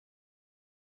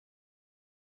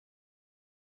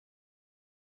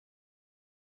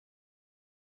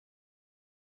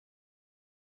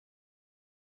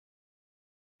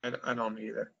I don't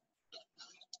either.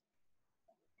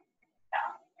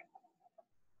 Yeah.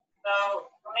 So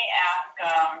let me ask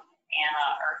Anna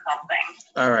or something.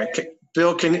 All right,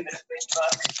 Bill,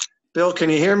 can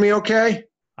you hear me okay?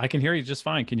 I can hear you just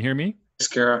fine. Can you hear me? Yes,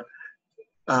 Kara.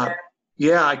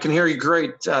 Yeah, I can hear you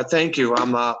great. Thank you.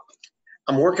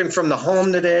 I'm working from the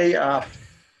home today.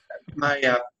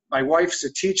 My wife's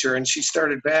a teacher, and she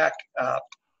started back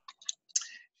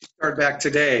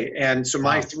today. And so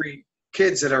my 3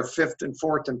 kids that are 5th and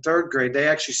 4th and 3rd grade, they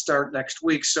actually start next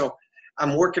week. So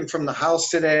I'm working from the house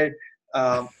today.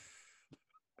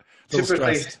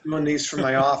 Typically doing these from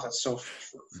my office, so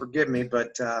forgive me, but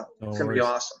it's going to be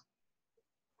awesome.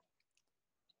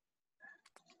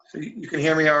 So you can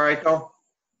hear me all right, though?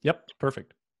 Yep,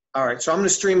 perfect. All right, so I'm going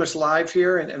to stream us live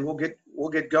here, and we'll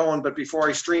get going. But before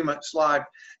I stream us live,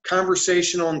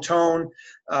 conversational in tone,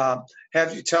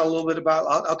 have you tell a little bit about.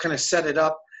 I'll kind of set it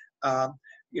up.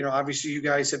 Obviously, you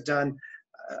guys have done.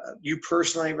 You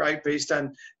personally, right, based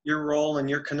on your role and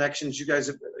your connections,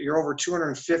 you're over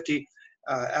 250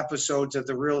 episodes of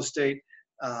the real estate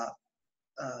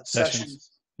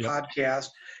sessions podcast.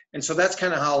 And so that's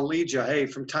kind of how I'll lead you. Hey,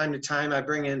 from time to time, I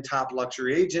bring in top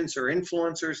luxury agents or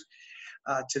influencers.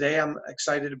 Today, I'm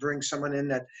excited to bring someone in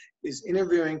that is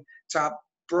interviewing top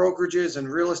brokerages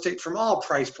and real estate from all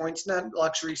price points, not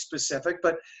luxury specific,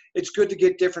 but it's good to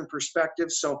get different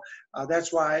perspectives. So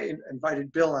that's why I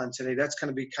invited Bill on today. That's going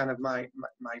to be kind of my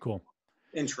cool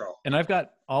intro. And I've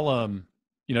got all,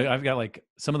 I've got like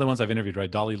some of the ones I've interviewed,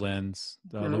 right? Dolly Lenz,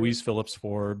 Louise Phillips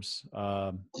Forbes,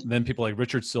 then people like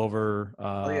Richard Silver,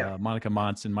 Monica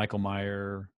Monson, Michael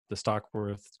Meyer, the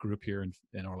Stockworth group here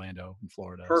in Orlando, in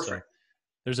Florida. Perfect. So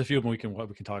there's a few of them we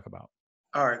can talk about.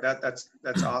 All right, that's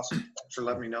awesome. Thanks for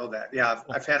letting me know that. Yeah,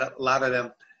 I've had a lot of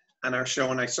them on our show,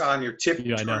 and I saw on your turn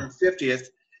 50th,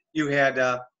 you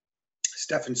had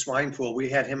Stefan Swinepool. We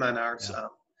had him on ours.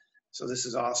 So this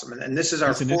is awesome, and this is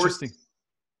our fourth.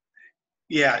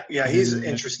 Yeah, he's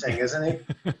interesting, isn't he?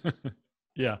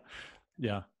 Yeah.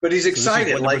 But he's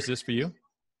excited. What number is this for you?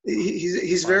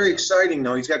 He's very exciting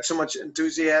though. He's got so much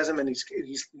enthusiasm, and you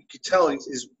can tell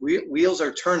his wheels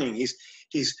are turning.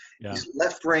 He's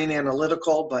left brain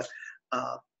analytical, but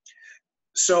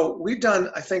so we've done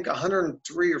I think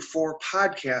 103 or 4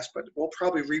 podcasts, but we'll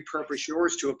probably repurpose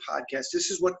yours to a podcast.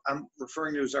 This is what I'm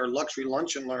referring to as our luxury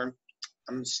lunch and learn.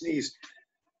 I'm gonna sneeze.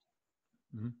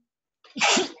 Mm-hmm.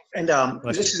 And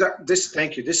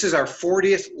thank you. This is our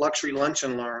 40th luxury lunch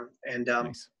and learn, and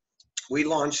nice. We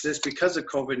launched this because of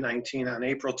COVID-19. On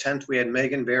April 10th, we had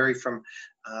Megan Berry from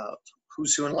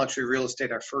Who's Who in Luxury Real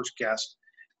Estate, our first guest.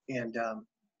 And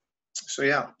so,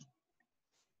 yeah.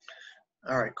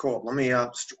 All right, cool. Let me,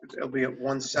 it'll be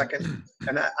 1 second.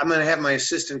 And I'm going to have my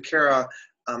assistant, Kara,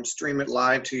 stream it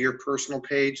live to your personal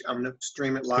page. I'm going to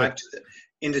stream it live to the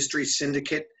Industry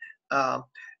Syndicate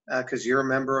because you're a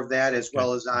member of that as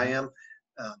well as I am,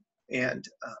 and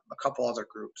a couple other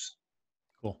groups.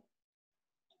 Cool.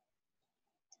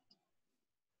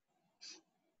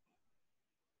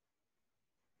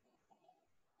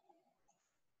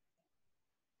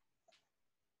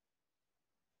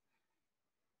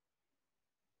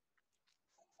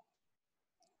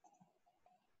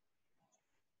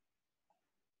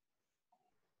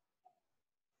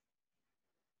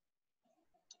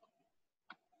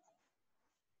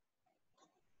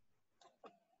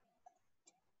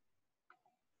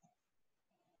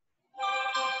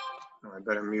 I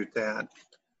better mute that.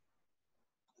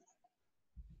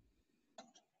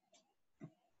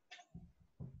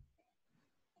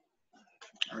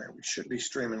 All right, we should be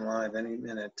streaming live any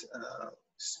minute. Let's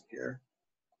see here.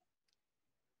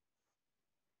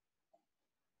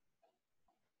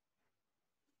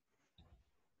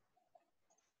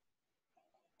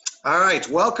 All right,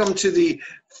 welcome to the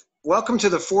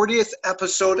 40th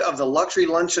episode of the Luxury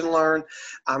Lunch and Learn.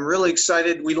 I'm really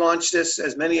excited. We launched this,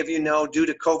 as many of you know, due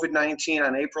to COVID-19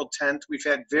 on April 10th. We've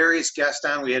had various guests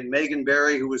on. We had Megan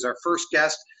Berry, who was our first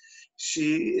guest.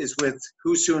 She is with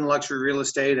Who's Who in Luxury Real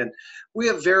Estate. And we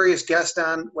have various guests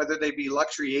on, whether they be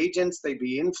luxury agents, they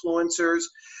be influencers.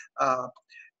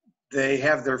 They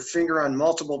have their finger on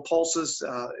multiple pulses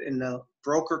in the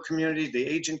broker community, the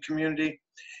agent community.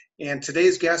 And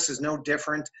today's guest is no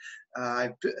different.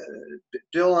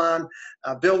 Bill on.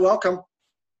 Bill, welcome.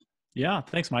 Yeah,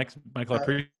 thanks, Mike. Michael, I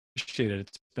appreciate it.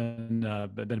 It's been a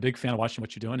big fan of watching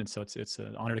what you're doing, and so it's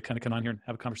an honor to kind of come on here and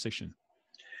have a conversation.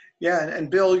 Yeah, and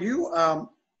Bill, you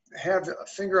have a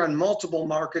finger on multiple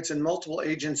markets and multiple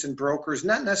agents and brokers,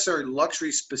 not necessarily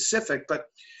luxury specific, but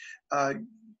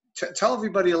tell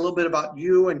everybody a little bit about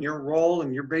you and your role,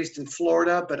 and you're based in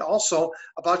Florida, but also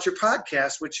about your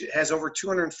podcast, which has over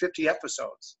 250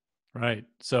 episodes. Right.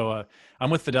 So I'm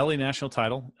with Fidelity National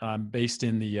Title. I'm based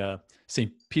in the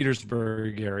St.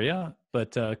 Petersburg area,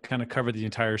 but kind of cover the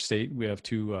entire state. We have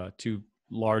two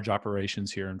large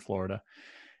operations here in Florida.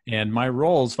 And my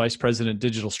role as Vice President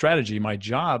Digital Strategy, my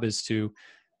job is to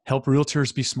help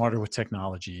realtors be smarter with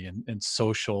technology and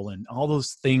social and all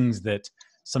those things that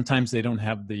sometimes they don't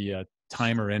have the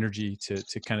time or energy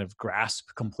to kind of grasp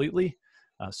completely.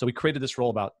 So we created this role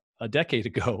about a decade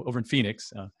ago over in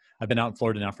Phoenix. I've been out in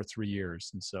Florida now for 3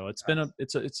 years, and so it's been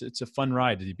it's a fun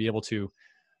ride to be able to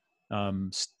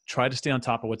try to stay on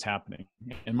top of what's happening.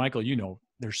 And Michael,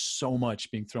 there's so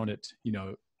much being thrown at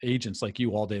agents like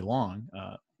you all day long.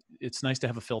 It's nice to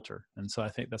have a filter, and so I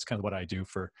think that's kind of what I do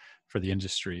for the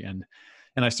industry. And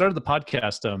I started the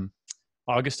podcast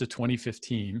August of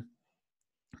 2015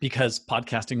 because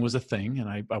podcasting was a thing, and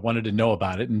I wanted to know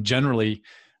about it. And generally,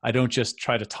 I don't just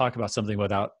try to talk about something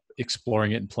without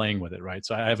exploring it and playing with it, right?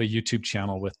 So I have a YouTube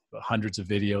channel with hundreds of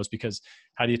videos, because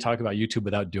how do you talk about YouTube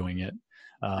without doing it?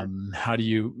 How do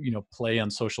you play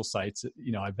on social sites?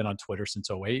 I've been on Twitter since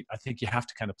 '08. I think you have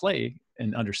to kind of play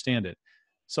and understand it.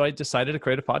 So I decided to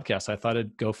create a podcast. I thought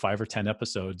it'd go 5 or 10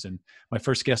 episodes. And my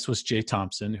first guest was Jay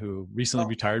Thompson, who recently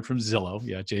retired from Zillow.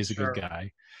 Yeah, Jay's a good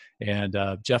guy. And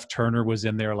Jeff Turner was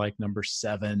in there like number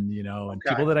 7, and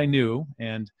people that I knew.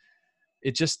 And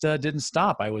it just didn't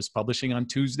stop. I was publishing on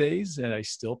Tuesdays, and I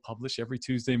still publish every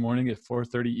Tuesday morning at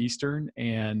 4:30 Eastern.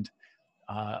 And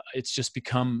it's just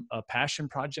become a passion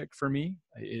project for me.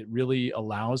 It really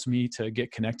allows me to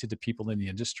get connected to people in the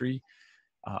industry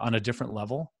on a different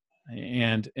level.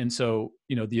 And so,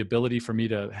 the ability for me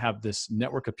to have this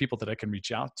network of people that I can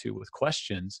reach out to with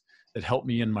questions that help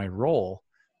me in my role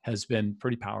has been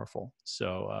pretty powerful.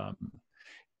 So,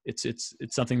 it's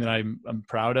something that I'm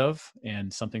proud of,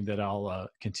 and something that I'll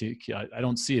continue. I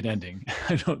don't see it ending.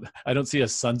 I don't see a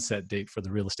sunset date for the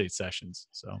Real Estate Sessions.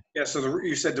 So yeah. So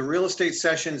you said the Real Estate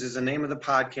Sessions is the name of the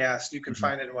podcast. You can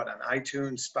find it on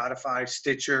iTunes, Spotify,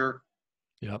 Stitcher.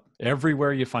 Yep.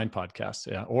 Everywhere you find podcasts.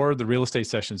 Yeah. Or the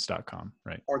realestatesessions.com.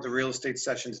 Right. Or the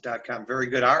realestatesessions.com. Very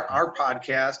good. Our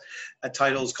podcast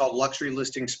title is called Luxury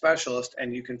Listing Specialist,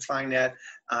 and you can find that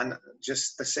on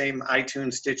just the same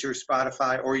iTunes, Stitcher,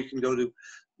 Spotify, or you can go to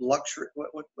what's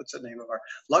the name of our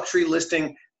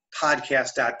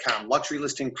luxurylistingpodcast.com,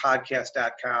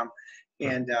 luxurylistingpodcast.com.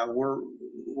 And we're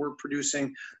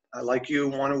producing, like you,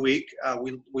 1 a week.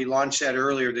 We launched that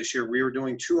earlier this year. We were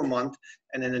doing 2 a month.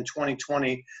 And then in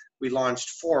 2020, we launched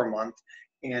 4 a month.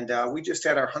 And we just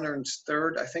had our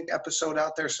 103rd, I think, episode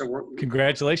out there. So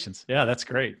congratulations. Yeah, that's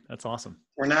great. That's awesome.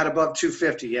 We're not above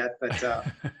 250 yet, but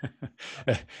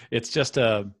it's just,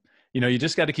 you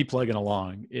just got to keep plugging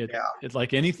along. It's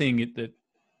like anything that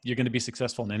you're going to be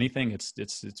successful in anything. It's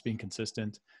being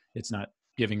consistent. It's not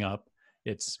giving up.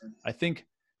 I think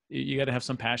you got to have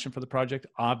some passion for the project.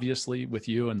 Obviously, with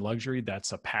you and luxury,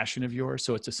 that's a passion of yours.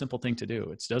 So it's a simple thing to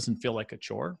do. It doesn't feel like a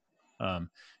chore.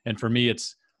 And for me,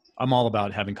 I'm all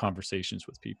about having conversations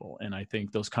with people. And I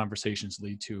think those conversations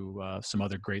lead to some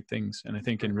other great things. And I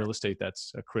think in real estate,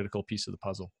 that's a critical piece of the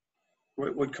puzzle.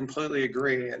 Would completely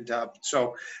agree. And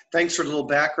so thanks for the little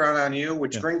background on you,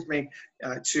 which brings me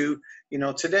to,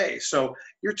 today. So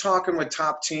you're talking with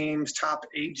top teams, top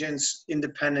agents,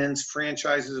 independents,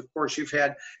 franchises. Of course, you've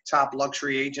had top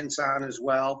luxury agents on as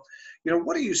well.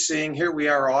 What are you seeing? Here we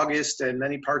are, August, and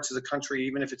many parts of the country,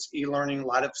 even if it's e-learning, a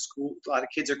lot of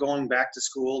kids are going back to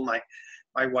school. My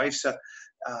wife's a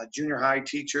junior high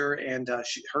teacher, and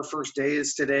her first day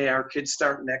is today. Our kids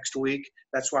start next week.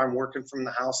 That's why I'm working from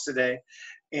the house today.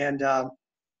 And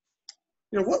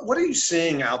what are you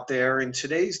seeing out there in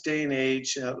today's day and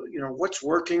age? What's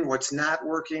working, what's not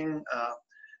working?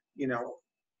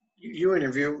 You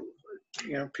interview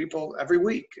people every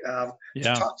week.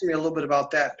 Talk to me a little bit about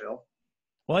that, Bill.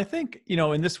 Well, I think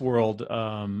in this world,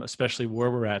 especially where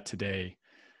we're at today,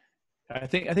 I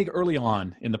think early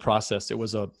on in the process, there were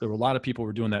a lot of people who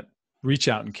were doing that reach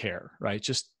out and care, right?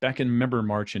 Just back in, remember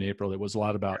March and April, it was a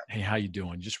lot about, hey, how you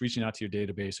doing? Just reaching out to your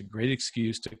database, a great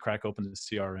excuse to crack open the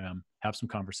CRM, have some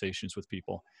conversations with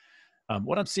people.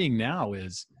 What I'm seeing now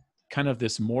is kind of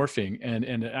this morphing,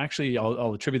 and actually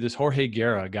I'll attribute this Jorge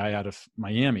Guerra, a guy out of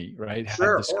Miami, right?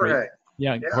 Sure, Jorge.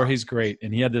 Yeah, Jorge's great.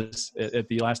 And he had this at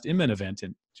the last Inman event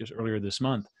just earlier this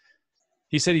month.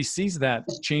 He said he sees that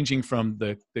changing from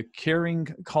the caring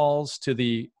calls to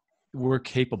the we're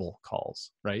capable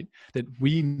calls, right? That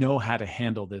we know how to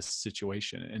handle this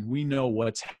situation, and we know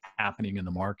what's happening in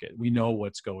the market. We know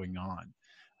what's going on.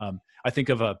 I think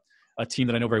of a team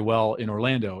that I know very well in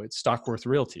Orlando. It's Stockworth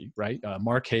Realty, right?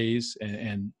 Mark Hayes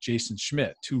and Jason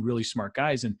Schmidt, 2 really smart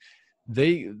guys. And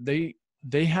they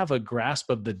they have a grasp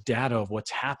of the data of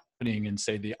what's happening in,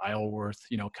 say, the Isleworth,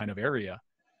 kind of area,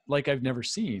 like I've never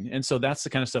seen. And so that's the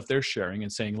kind of stuff they're sharing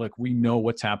and saying, look, we know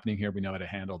what's happening here. We know how to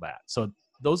handle that. So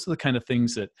those are the kind of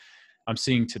things that I'm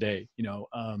seeing today.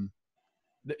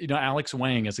 Alex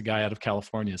Wang is a guy out of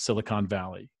California, Silicon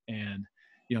Valley. And,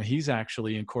 he's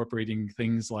actually incorporating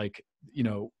things like,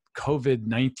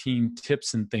 COVID-19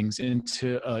 tips and things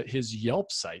into his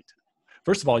Yelp site.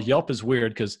 First of all, Yelp is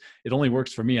weird because it only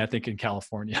works for me, I think, in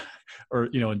California or,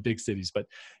 in big cities. But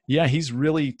yeah, he's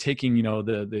really taking,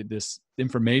 this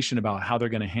information about how they're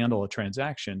going to handle a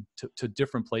transaction to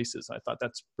different places. I thought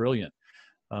that's brilliant.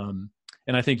 And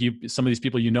I think some of these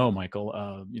people,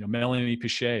 Michael, Melanie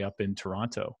Pichet up in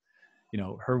Toronto,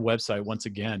 her website, once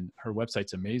again, her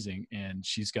website's amazing. And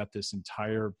she's got this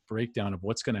entire breakdown of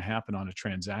what's going to happen on a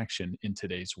transaction in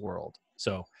today's world.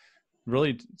 So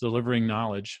really delivering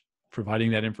knowledge,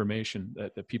 providing that information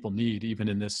that people need, even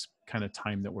in this kind of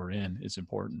time that we're in, is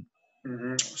important.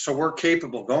 Mm-hmm. So we're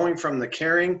capable going from the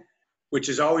caring, which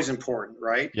is always important,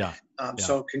 right? Yeah.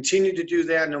 So continue to do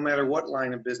that no matter what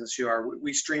line of business you are.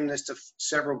 We stream this to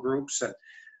several groups, and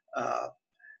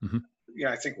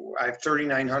I think I have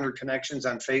 3,900 connections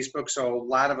on Facebook. So a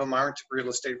lot of them aren't real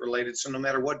estate related. So no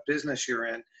matter what business you're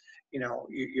in,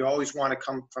 you always want to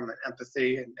come from an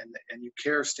empathy and you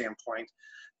care standpoint,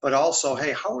 but also,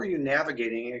 hey, how are you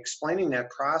navigating and explaining that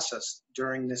process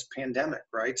during this pandemic,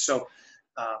 right? So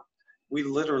we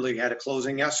literally had a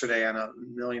closing yesterday on $1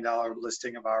 million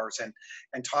listing of ours,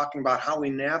 and talking about how we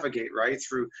navigate right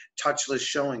through touchless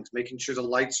showings, making sure the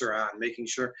lights are on, making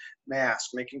sure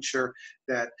masks, making sure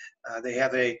that they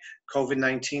have a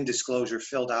COVID-19 disclosure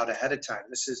filled out ahead of time.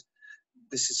 This is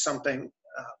something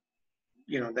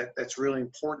that's really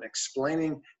important,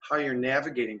 explaining how you're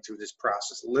navigating through this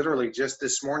process. Literally just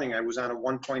this morning, I was on a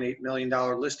 $1.8 million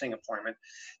listing appointment.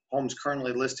 Home's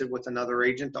currently listed with another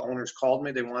agent. The owners called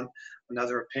me. They want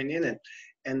another opinion,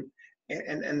 and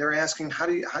they're asking, how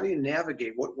do you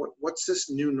navigate? What's this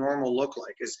new normal look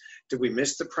like? Did we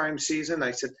miss the prime season?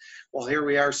 I said, well, here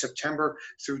we are. September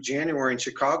through January in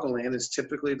Chicagoland is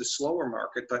typically the slower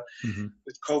market, but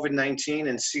with COVID-19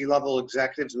 and C-level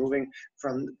executives moving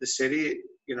from the city,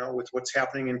 with what's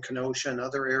happening in Kenosha and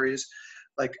other areas,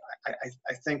 like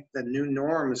I think the new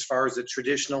norm as far as the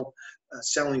traditional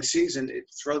selling season,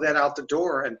 throw that out the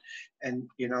door, and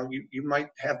you might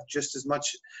have just as much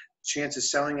chance of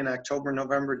selling in October,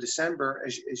 November, December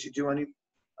as you do any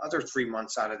other 3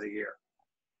 months out of the year.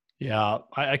 Yeah,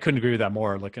 I couldn't agree with that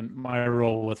more. Like in my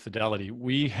role with Fidelity,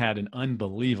 we had an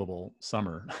unbelievable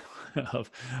summer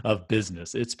of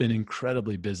business. It's been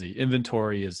incredibly busy.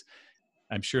 Inventory is,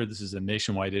 I'm sure this is a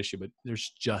nationwide issue, but there's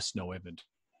just no inventory.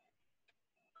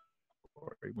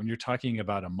 When you're talking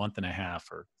about a month and a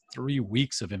half or 3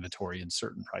 weeks of inventory in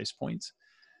certain price points,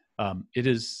 it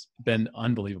has been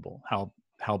unbelievable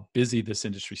how busy this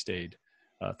industry stayed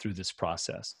through this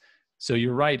process. So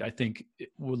you're right. I think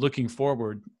we're looking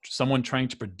forward, someone trying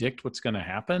to predict what's going to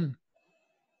happen,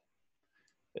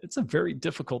 it's a very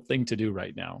difficult thing to do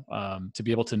right now, to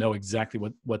be able to know exactly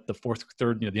what the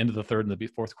the end of the third and the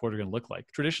fourth quarter are going to look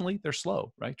like. Traditionally, they're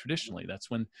slow, right? Traditionally, that's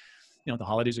when the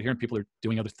holidays are here and people are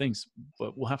doing other things.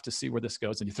 But we'll have to see where this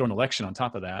goes. And you throw an election on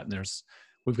top of that, and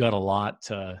we've got a lot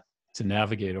to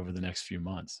navigate over the next few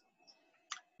months.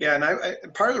 Yeah,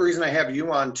 and part of the reason I have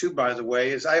you on too, by the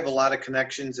way, is I have a lot of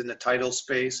connections in the title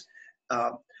space.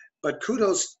 But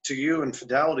kudos to you and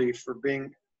Fidelity for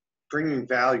bringing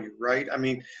value, right? I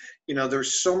mean,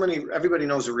 there's so many, everybody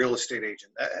knows a real estate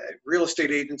agent. Real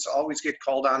estate agents always get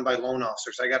called on by loan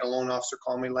officers. I got a loan officer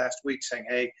call me last week saying,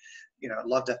 hey, I'd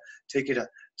love to take you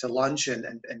to lunch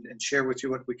and share with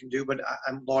you what we can do, but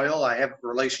I'm loyal. I have a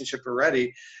relationship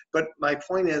already. But my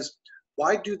point is,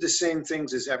 why do the same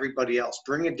things as everybody else?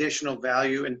 Bring additional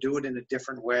value and do it in a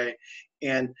different way.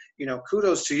 And,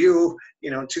 kudos to you,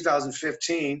 in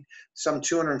 2015, some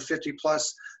 250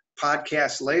 plus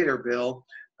podcasts later, Bill,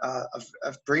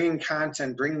 of bringing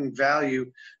content, bringing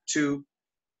value to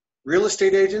real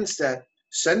estate agents that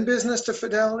send business to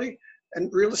Fidelity and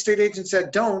real estate agents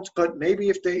that don't, but maybe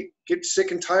if they get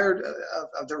sick and tired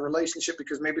of their relationship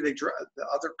because maybe the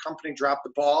other company dropped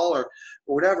the ball or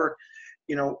whatever,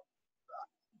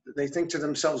 they think to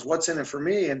themselves, what's in it for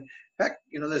me? And heck,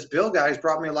 this Bill guy's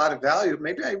brought me a lot of value.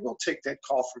 Maybe I will take that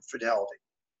call from Fidelity.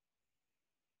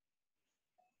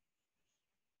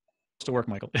 To work,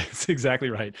 Michael. It's exactly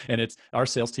right. And it's our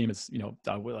sales team is,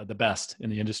 the best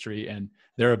in the industry, and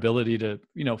their ability to,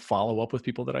 follow up with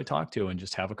people that I talk to and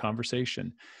just have a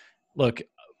conversation. Look,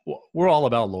 we're all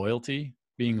about loyalty.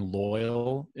 Being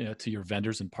loyal to your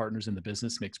vendors and partners in the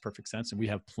business makes perfect sense. And we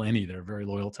have plenty that are very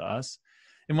loyal to us.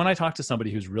 And when I talk to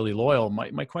somebody who's really loyal,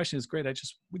 my question is, great.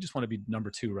 We just want to be number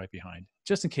 2 right behind,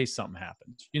 just in case something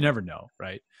happens. You never know,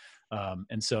 right?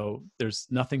 And so there's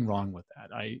nothing wrong with that.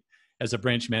 As a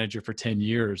branch manager for 10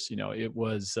 years, it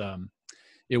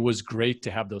was great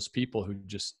to have those people who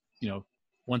just,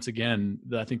 once again,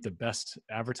 I think the best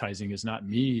advertising is not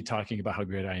me talking about how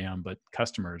great I am, but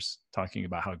customers talking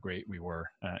about how great we were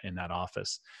in that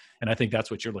office. And I think that's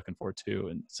what you're looking for too.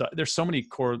 And so there's so many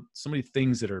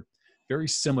things that are very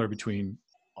similar between,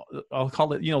 I'll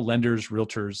call it, lenders,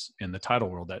 realtors, and the title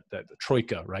world, that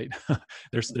troika, right?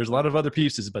 There's a lot of other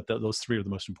pieces, but those 3 are the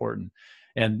most important.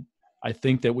 And I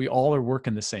think that we all are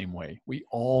working the same way. We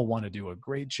all want to do a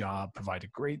great job, provide a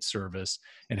great service,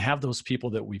 and have those people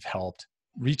that we've helped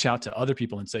reach out to other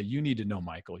people and say, you need to know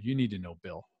Michael, you need to know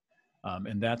Bill.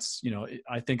 And that's,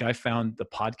 I think I found the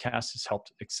podcast has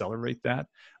helped accelerate that.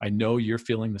 I know you're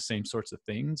feeling the same sorts of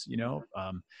things,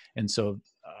 and so,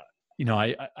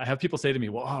 I have people say to me,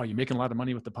 well, oh, you're making a lot of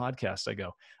money with the podcast. I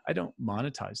go, I don't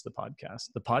monetize the podcast.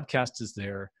 The podcast is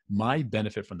there. My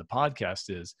benefit from the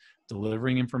podcast is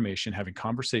delivering information, having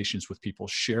conversations with people,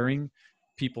 sharing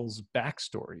people's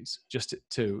backstories, just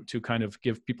to kind of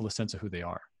give people a sense of who they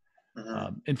are.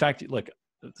 In fact, look,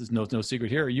 there's no secret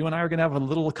here. You and I are going to have a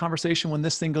little conversation when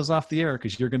this thing goes off the air,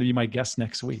 because you're going to be my guest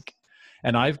next week.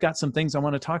 And I've got some things I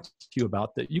want to talk to you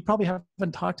about that you probably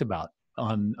haven't talked about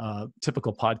on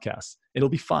typical podcasts. It'll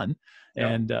be fun. Yeah.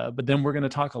 And but then we're going to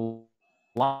talk a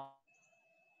lot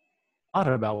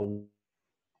about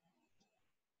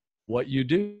what you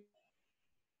do.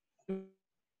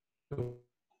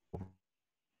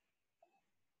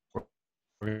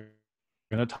 We're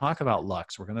going to talk about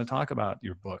LUXE. We're going to talk about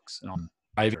your books and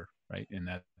right? And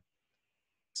that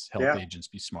help agents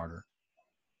be smarter.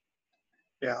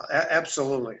 Yeah,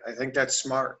 absolutely. I think that's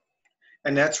smart.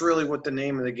 And that's really what the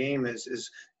name of the game is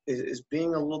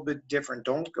being a little bit different.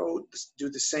 Don't go do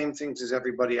the same things as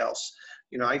everybody else.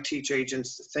 I teach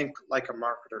agents to think like a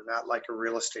marketer, not like a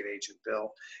real estate agent,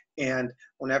 Bill. And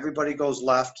when everybody goes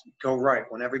left, go right.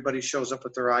 When everybody shows up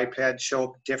with their iPad, show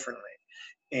up differently.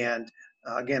 And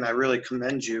again, I really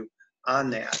commend you on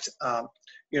that.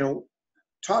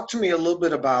 Talk to me a little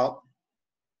bit about,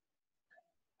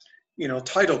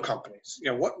 title companies.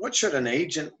 What should an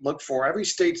agent look for? Every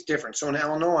state's different. So in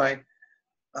Illinois,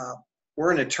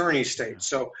 we're an attorney state.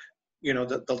 So,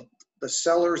 the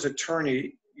seller's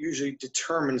attorney usually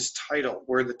determines title,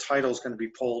 where the title is going to be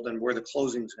pulled and where the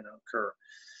closing is going to occur.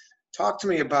 Talk to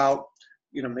me about,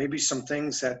 maybe some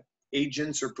things that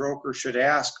agents or brokers should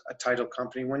ask a title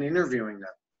company when interviewing them.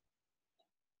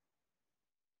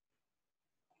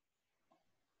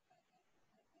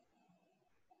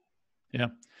 Yeah.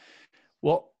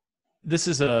 Well, this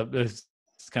is it's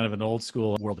kind of an old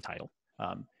school world of title.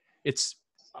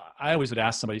 I always would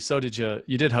ask somebody, so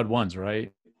you did HUD ones,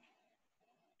 right?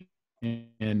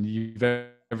 And you've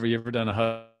ever done a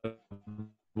HUD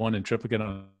one in triplicate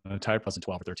on a title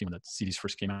 2012 or 13 when the CDs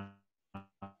first came out?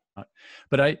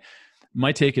 But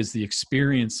my take is the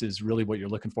experience is really what you're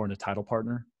looking for in a title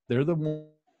partner. They're the ones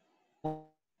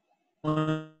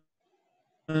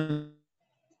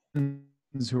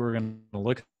who are going to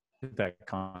look at that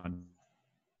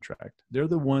contract. They're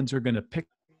the ones who are going to pick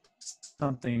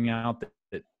something out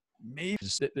that maybe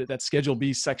that Schedule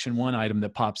B Section 1 item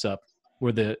that pops up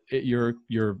where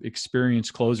your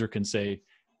experienced closer can say,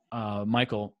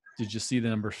 Michael, did you see the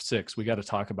number 6? We got to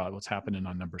talk about what's happening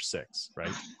on number 6,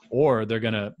 right? Or they're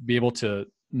going to be able to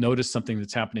notice something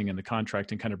that's happening in the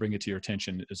contract and kind of bring it to your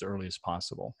attention as early as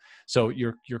possible. So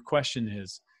your question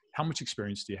is, how much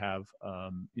experience do you have?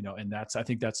 And I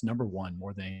think that's number one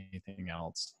more than anything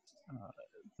else.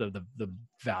 The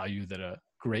value that a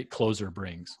great closer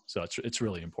brings. So it's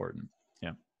really important.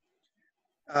 Yeah.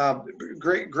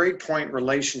 Great point.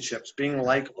 Relationships, being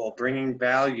likable, bringing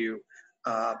value.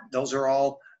 Those are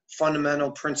all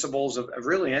fundamental principles of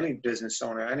really any business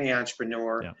owner, any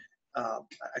entrepreneur. Yeah.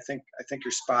 I think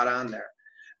you're spot on there.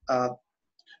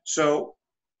 So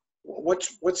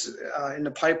what's in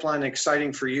the pipeline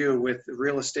exciting for you with the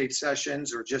real estate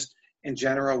sessions or just in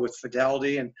general with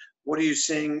Fidelity? And what are you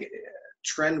seeing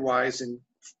trend-wise in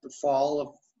the fall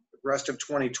of the rest of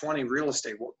 2020 real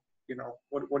estate?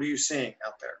 What are you seeing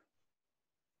out there?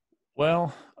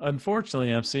 Well,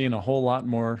 unfortunately, I'm seeing a whole lot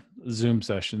more Zoom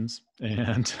sessions,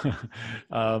 and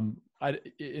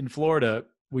in Florida,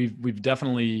 we've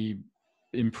definitely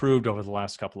improved over the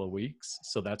last couple of weeks,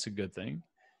 so that's a good thing.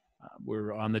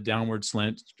 We're on the downward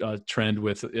slant trend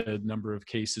with a number of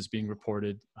cases being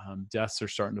reported. Deaths are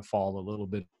starting to fall a little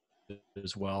bit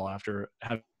as well after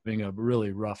having a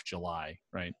really rough July,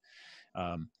 right?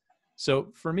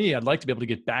 So for me, I'd like to be able to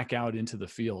get back out into the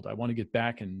field. I want to get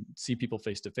back and see people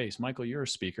face to face. Michael, you're a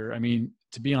speaker. I mean,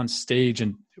 to be on stage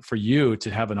and for you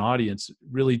to have an audience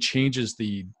really changes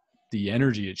the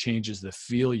energy. It changes the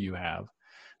feel you have.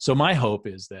 So my hope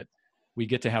is that we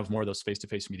get to have more of those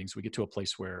face-to-face meetings. We get to a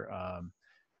place where,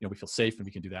 we feel safe and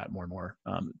we can do that more and more.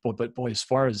 But boy, as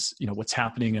far as, what's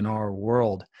happening in our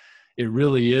world, it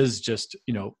really is just,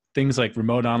 things like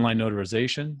remote online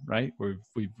notarization, right?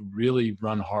 We've really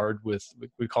run hard with,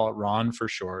 we call it RON for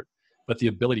short, but the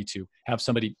ability to have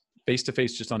somebody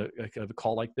face-to-face just on a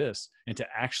call like this and to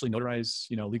actually notarize,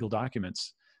 legal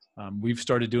documents. We've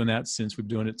started doing that since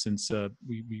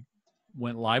we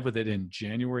went live with it in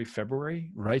January, February,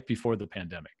 right before the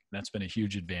pandemic. That's been a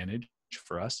huge advantage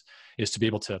for us, is to be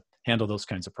able to handle those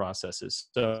kinds of processes.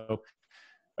 So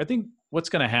I think what's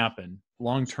going to happen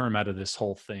long-term out of this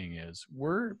whole thing is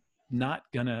we're not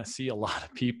going to see a lot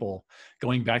of people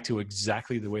going back to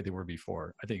exactly the way they were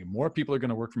before. I think more people are going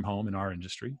to work from home in our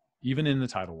industry, even in the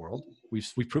title world.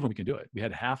 We've proven we can do it. We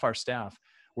had half our staff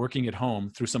working at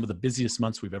home through some of the busiest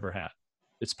months we've ever had.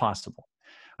 It's possible.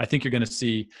 I think you're going to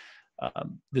see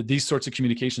that these sorts of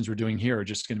communications we're doing here are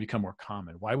just going to become more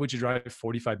common. Why would you drive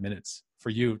 45 minutes for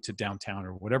you to downtown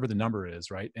or whatever the number is,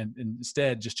 right? And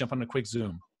instead just jump on a quick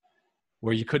Zoom,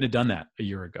 where you couldn't have done that a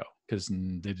year ago because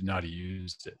they did not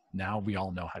use it. Now we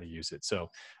all know how to use it. So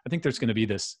I think there's going to be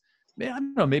this, I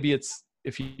don't know, maybe it's,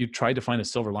 if you tried to find a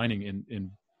silver lining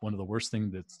in one of the worst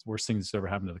things that's ever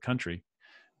happened to the country,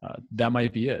 that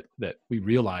might be it, that we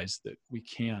realize that we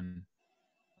can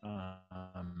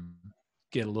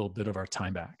get a little bit of our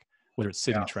time back, whether it's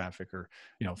sitting in traffic or,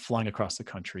 flying across the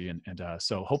country. And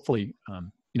so hopefully,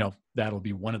 that'll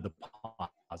be one of the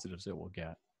positives that we'll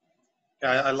get.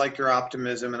 I like your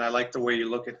optimism and I like the way you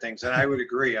look at things. And I would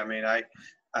agree. I mean, I've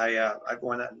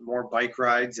went on more bike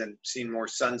rides and seen more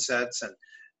sunsets and,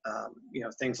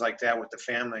 things like that with the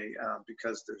family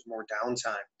because there's more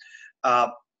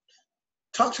downtime.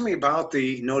 Talk to me about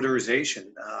the notarization.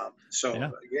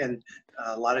 Again,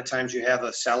 a lot of times you have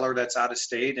a seller that's out of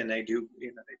state and they do,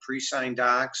 they pre-sign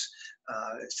docs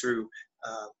through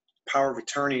power of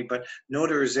attorney, but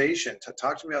notarization,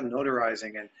 talk to me about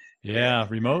notarizing.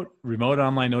 Remote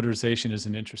online notarization is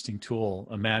an interesting tool.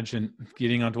 Imagine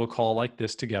getting onto a call like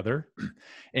this together,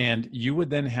 and you would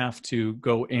then have to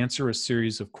go answer a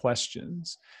series of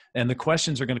questions. And the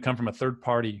questions are going to come from a third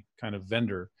party kind of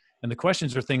vendor. And the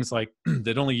questions are things like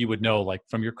that only you would know, like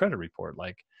from your credit report,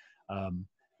 like,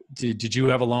 did you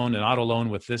have an auto loan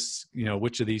with this,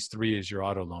 which of these three is your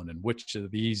auto loan and which of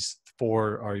these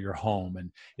four are your home? And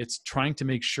it's trying to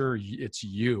make sure it's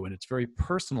you, and it's very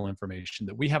personal information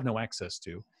that we have no access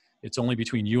to. It's only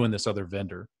between you and this other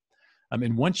vendor.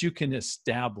 And once you can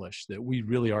establish that we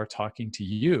really are talking to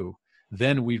you,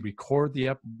 then we record the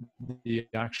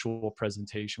actual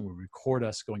presentation. We record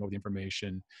us going over the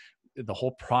information. The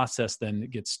whole process then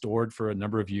gets stored for a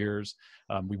number of years.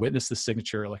 We witness the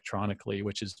signature electronically,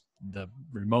 which is the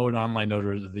remote online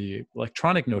notary. The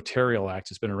Electronic Notarial Act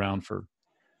has been around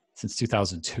since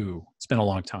 2002. It's been a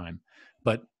long time.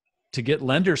 But to get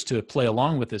lenders to play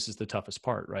along with this is the toughest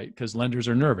part, right? Because lenders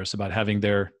are nervous about having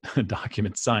their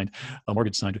documents signed, a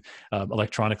mortgage signed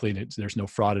electronically, and there's no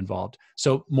fraud involved.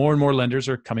 So more and more lenders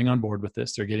are coming on board with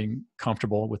this. They're getting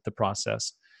comfortable with the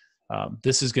process.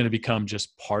 This is going to become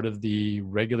just part of the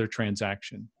regular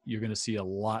transaction. You're going to see a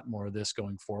lot more of this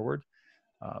going forward.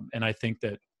 And I think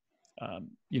that,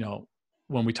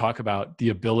 when we talk about the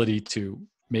ability to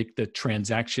make the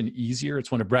transaction easier, it's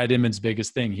one of Brad Inman's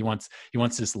biggest thing. He wants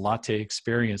this latte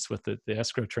experience with the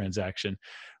escrow transaction.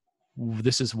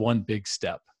 This is one big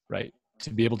step, right?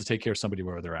 To be able to take care of somebody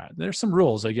where they're at. There's some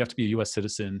rules, like you have to be a U.S.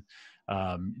 citizen.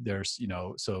 There's,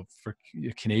 so for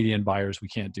Canadian buyers, we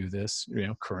can't do this,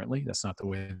 currently. That's not the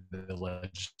way the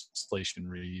legislation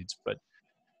reads, but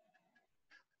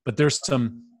there's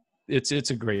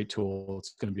it's a great tool.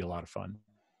 It's going to be a lot of fun.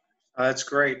 That's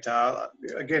great.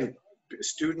 Again,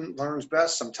 student learns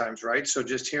best sometimes, right? So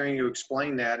just hearing you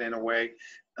explain that in a way,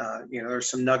 there's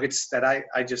some nuggets that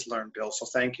I just learned, Bill. So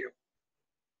thank you.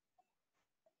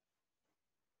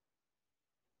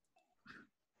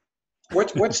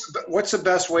 What's the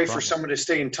best way for someone to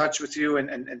stay in touch with you and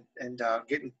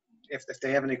get if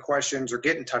they have any questions or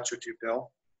get in touch with you,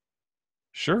 Bill?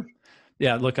 Sure.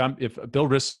 Yeah. Look, if Bill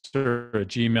Risser at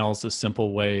Gmail is a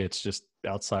simple way. It's just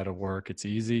outside of work. It's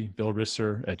easy. Bill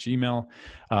Risser at Gmail.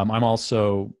 I'm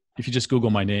also, if you just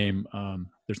Google my name,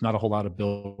 there's not a whole lot of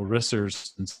Bill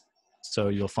Rissers, and so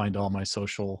you'll find all my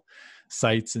social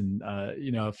sites. And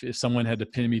if someone had to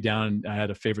pin me down, I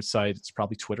had a favorite site. It's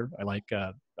probably Twitter.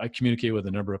 I communicate with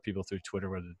a number of people through Twitter,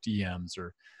 whether DMs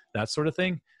or that sort of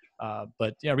thing.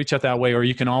 But yeah, reach out that way, or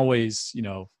you can always,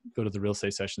 go to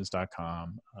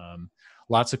therealestatesessions.com.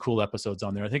 Lots of cool episodes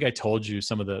on there. I think I told you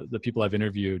some of the people I've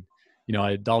interviewed.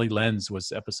 Dolly Lenz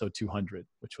was episode 200,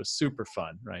 which was super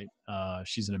fun, right?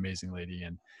 She's an amazing lady.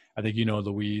 And I think,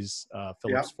 Louise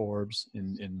Phillips Forbes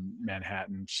in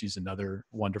Manhattan. She's another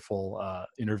wonderful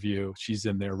interview. She's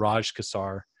in there. Raj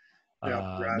Kassar,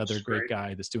 another great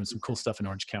guy that's doing some cool stuff in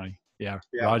Orange County. Yeah.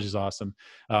 Raj is awesome.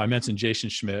 I mentioned Jason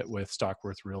Schmidt with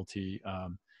Stockworth Realty.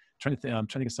 I'm trying to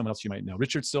think of someone else you might know.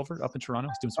 Richard Silver up in Toronto.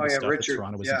 He's doing some stuff Richard,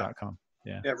 at TorontoWizard.com.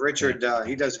 Yeah, Richard,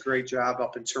 he does a great job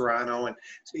up in Toronto, and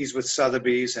he's with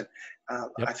Sotheby's. And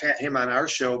I've had him on our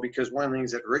show because one of the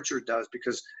things that Richard does,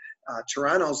 because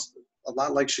Toronto's a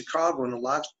lot like Chicago and a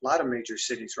lot of major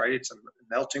cities, right? It's a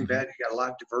melting bed. You got a lot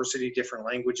of diversity, different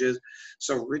languages.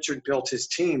 So Richard built his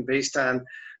team based on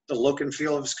the look and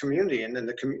feel of his community, and then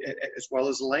as well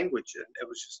as the language. And it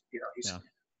was just,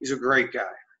 he's a great guy.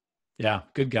 Yeah,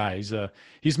 good guy.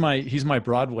 He's my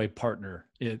Broadway partner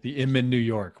in Inman, New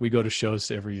York. We go to shows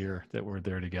every year that we're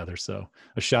there together. So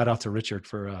a shout out to Richard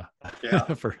for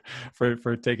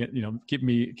for taking, keep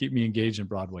me engaged in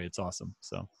Broadway. It's awesome.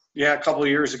 So yeah, a couple of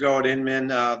years ago at Inman,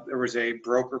 there was a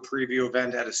broker preview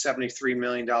event at a $73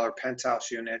 million penthouse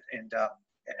unit, and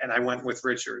I went with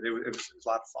Richard. It was a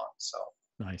lot of fun. So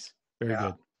nice, very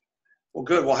good. Well,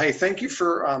 good. Well, hey, thank you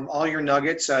for all your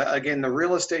nuggets. Again, the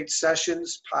Real Estate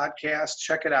Sessions podcast,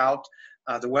 check it out.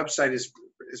 The website is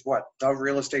what?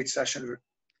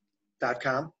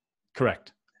 TheRealEstateSession.com?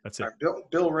 Correct. That's it.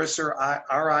 Bill Risser,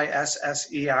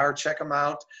 Risser. Check him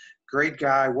out. Great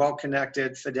guy,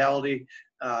 well-connected, fidelity.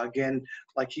 Again,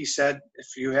 like he said,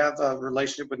 if you have a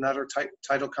relationship with another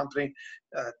title company,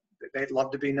 they'd love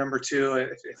to be number two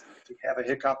if you have a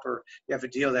hiccup or you have a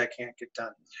deal that can't get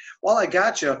done. While I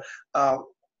got you,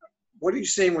 what are you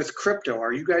seeing with crypto?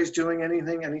 Are you guys doing any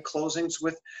closings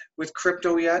with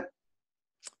crypto yet?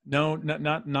 No,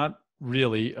 not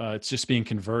really. It's just being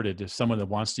converted. If someone that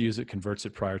wants to use it converts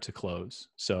it prior to close.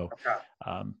 So,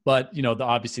 but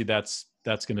obviously that's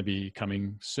going to be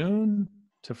coming soon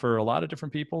for a lot of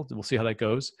different people. We'll see how that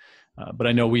goes. But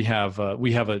I know we have a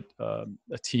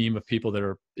team of people that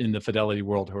are in the fidelity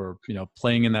world who are,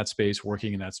 playing in that space,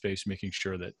 working in that space, making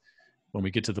sure that when we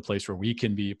get to the place where we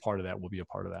can be a part of that, we'll be a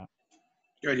part of that.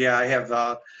 Good. Yeah. I have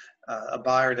a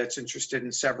buyer that's interested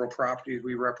in several properties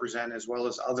we represent as well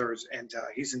as others. And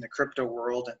he's in the crypto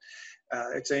world.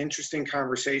 And it's an interesting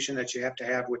conversation that you have to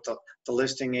have with the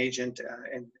listing agent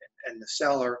and the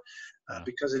seller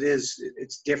because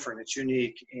it's different, it's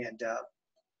unique. And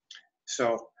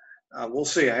so we'll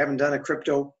see. I haven't done a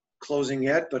crypto closing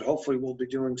yet, but hopefully we'll be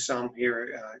doing some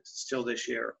here still this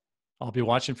year. I'll be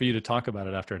watching for you to talk about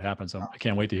it after it happens. I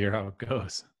can't wait to hear how it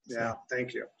goes. Yeah,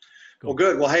 thank you. Cool. Well,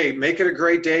 good. Well, hey, make it a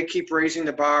great day. Keep raising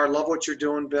the bar. Love what you're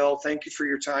doing, Bill. Thank you for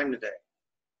your time today.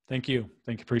 Thank you.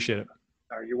 Appreciate it.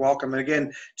 You're welcome. And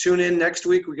again, tune in next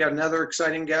week. We got another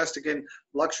exciting guest. Again,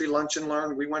 Luxury Lunch and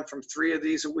Learn. We went from 3 of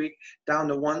these a week down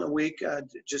to 1 a week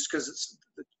just because it's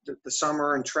the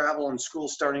summer and travel and school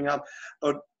starting up.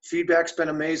 But feedback's been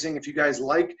amazing. If you guys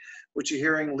like what you're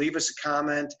hearing, leave us a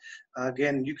comment.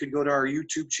 Again, you could go to our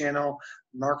YouTube channel,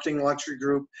 Marketing Luxury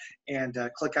Group, and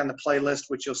click on the playlist,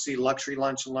 which you'll see Luxury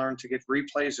Lunch and Learn to get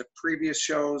replays of previous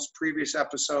shows, previous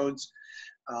episodes.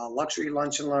 Luxury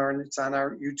Lunch and Learn. It's on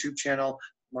our YouTube channel,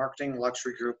 Marketing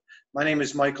Luxury Group. My name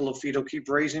is Michael LaFido. Keep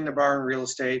raising the bar in real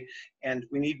estate, and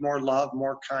we need more love,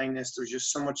 more kindness. There's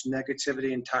just so much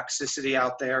negativity and toxicity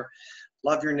out there.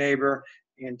 Love your neighbor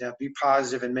and be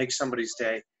positive and make somebody's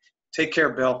day. Take care,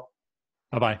 Bill.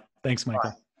 Bye-bye. Thanks, Michael.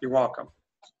 Bye. You're welcome.